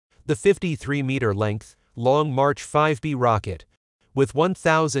The 53-meter-length, Long March 5B rocket, with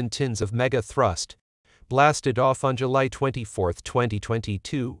 1,000 tons of mega-thrust, blasted off on July 24,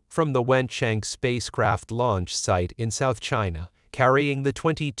 2022, from the Wenchang spacecraft launch site in South China, carrying the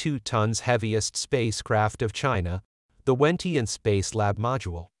 22 tons heaviest spacecraft of China, the Wentian Space Lab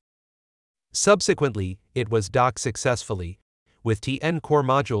module. Subsequently, it was docked successfully, with TN core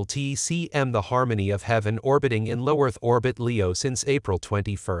module TCM the Harmony of Heaven orbiting in low Earth orbit LEO since April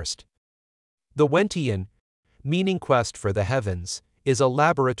 21. The Wentian, meaning quest for the heavens, is a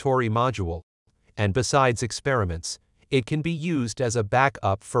laboratory module, and besides experiments, it can be used as a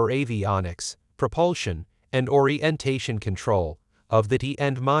backup for avionics, propulsion, and orientation control of the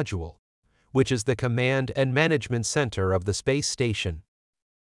TN module, which is the command and management center of the space station.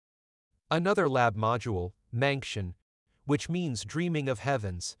 Another lab module, Mangxian, which means dreaming of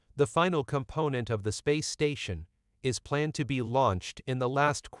heavens, the final component of the space station, is planned to be launched in the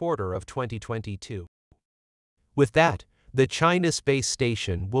last quarter of 2022. With that, the China space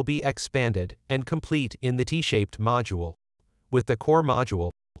station will be expanded and complete in the T-shaped module, with the core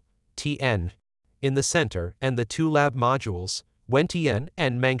module, TN, in the center and the two lab modules, Wentian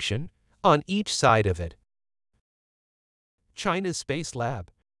and Mangxian, on each side of it. China's Space Lab.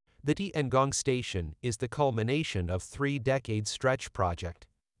 The Tiangong station is the culmination of 3-decade stretch project,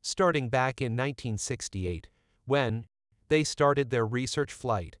 starting back in 1968, when they started their research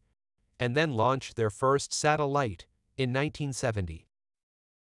flight, and then launched their first satellite in 1970.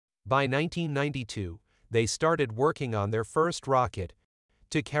 By 1992, they started working on their first rocket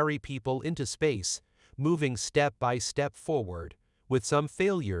to carry people into space, moving step by step forward, with some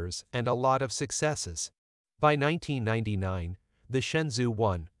failures and a lot of successes. By 1999, the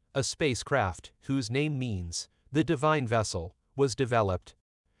Shenzhou-1, a spacecraft whose name means the divine vessel, was developed,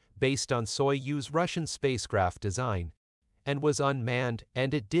 based on Soyuz Russian spacecraft design, and was unmanned,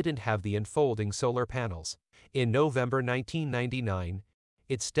 and it didn't have the unfolding solar panels. In November 1999,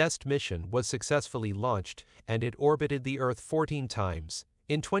 its test mission was successfully launched, and it orbited the Earth 14 times,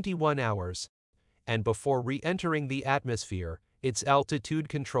 in 21 hours, and before re-entering the atmosphere, its altitude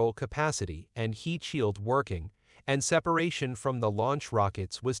control capacity and heat shield working, and separation from the launch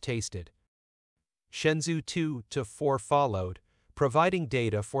rockets was tested. Shenzhou 2-4 followed, providing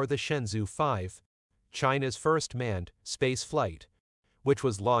data for the Shenzhou 5, China's first manned space flight, which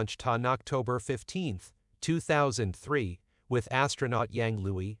was launched on October 15, 2003, with astronaut Yang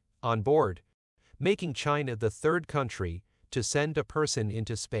Lui on board, making China the third country to send a person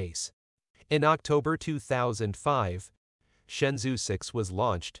into space. In October 2005, Shenzhou 6 was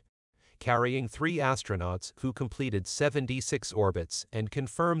launched, carrying 3 astronauts who completed 76 orbits and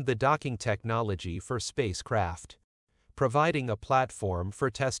confirmed the docking technology for spacecraft, providing a platform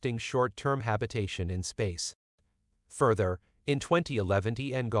for testing short-term habitation in space. Further, in 2011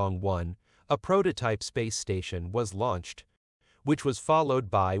 Tiangong-1, a prototype space station was launched, which was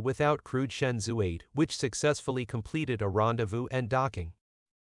followed by without crewed Shenzhou 8, which successfully completed a rendezvous and docking.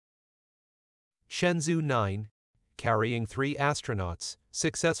 Shenzhou 9, carrying 3 astronauts,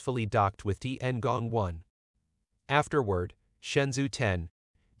 successfully docked with Tiangong-1. Afterward, Shenzhou 10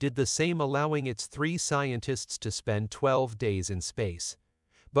 did the same, allowing its 3 scientists to spend 12 days in space.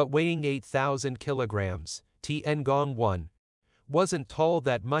 But weighing 8,000 kilograms, Tiangong-1 wasn't all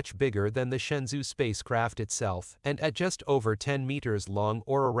that much bigger than the Shenzhou spacecraft itself, and at just over 10 meters long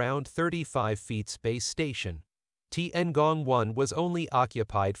or around 35 feet space station. Tiangong-1 was only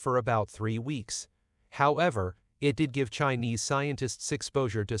occupied for about 3 weeks. However, it did give Chinese scientists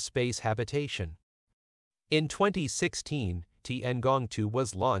exposure to space habitation. In 2016, Tiangong-2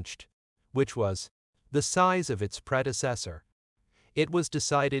 was launched, which was the size of its predecessor. It was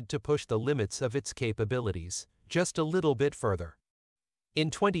decided to push the limits of its capabilities just a little bit further.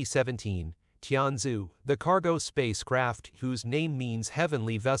 In 2017, Tianzhu, the cargo spacecraft whose name means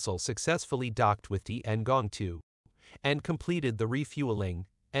heavenly vessel, successfully docked with Tiangong-2 and completed the refueling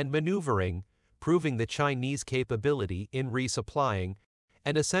and maneuvering, proving the Chinese capability in resupplying,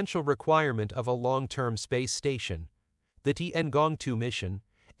 an essential requirement of a long-term space station. The Tiangong-2 mission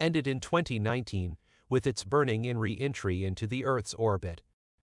ended in 2019 with its burning in re-entry into the Earth's orbit.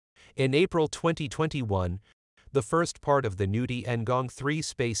 In April 2021, the first part of the new Tiangong-3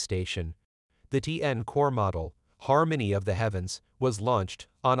 space station, the TN core model, Harmony of the Heavens, was launched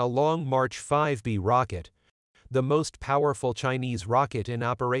on a Long March 5B rocket, the most powerful Chinese rocket in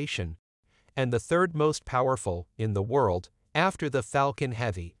operation, and the third most powerful in the world after the Falcon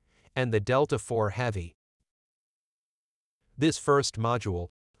Heavy and the Delta IV Heavy. This first module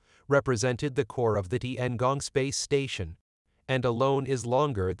represented the core of the Tiangong space station, and alone is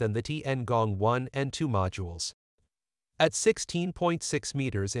longer than the Tiangong 1 and 2 modules. At 16.6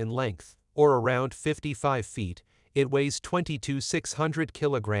 meters in length, or around 55 feet, it weighs 22,600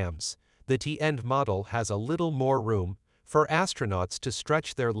 kilograms. The T-end model has a little more room for astronauts to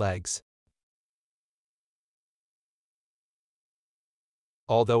stretch their legs.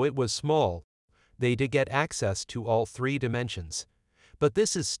 Although it was small, they did get access to all 3 dimensions. But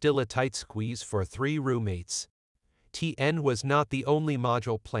this is still a tight squeeze for 3 roommates. T-N was not the only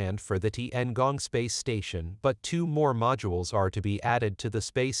module planned for the Tiangong space station, but 2 more modules are to be added to the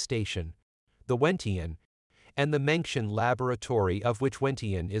space station, the Wentian and the Mengtian laboratory, of which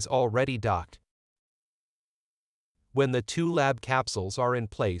Wentian is already docked. When the 2 lab capsules are in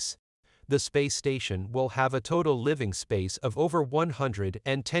place, the space station will have a total living space of over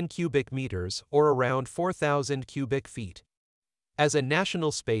 110 cubic meters, or around 4,000 cubic feet. As a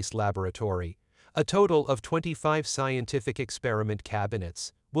national space laboratory, a total of 25 scientific experiment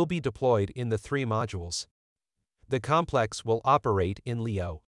cabinets will be deployed in the 3 modules. The complex will operate in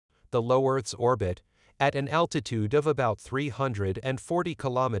LEO, the low Earth's orbit, at an altitude of about 340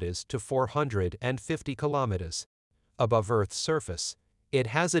 kilometers to 450 kilometers above Earth's surface. It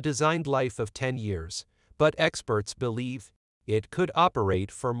has a designed life of 10 years, but experts believe it could operate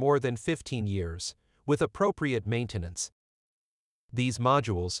for more than 15 years, with appropriate maintenance. These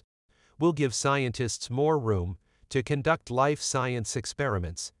modules will give scientists more room to conduct life science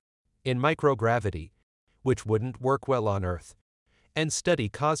experiments in microgravity, which wouldn't work well on Earth, and study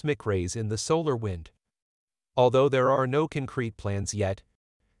cosmic rays in the solar wind. Although there are no concrete plans yet,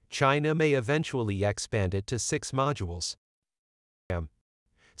 China may eventually expand it to 6 modules.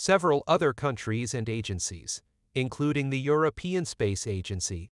 Several other countries and agencies, including the European Space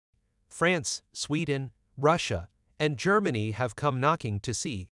Agency, France, Sweden, Russia, and Germany, have come knocking to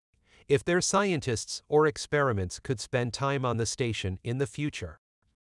see if their scientists or experiments could spend time on the station in the future.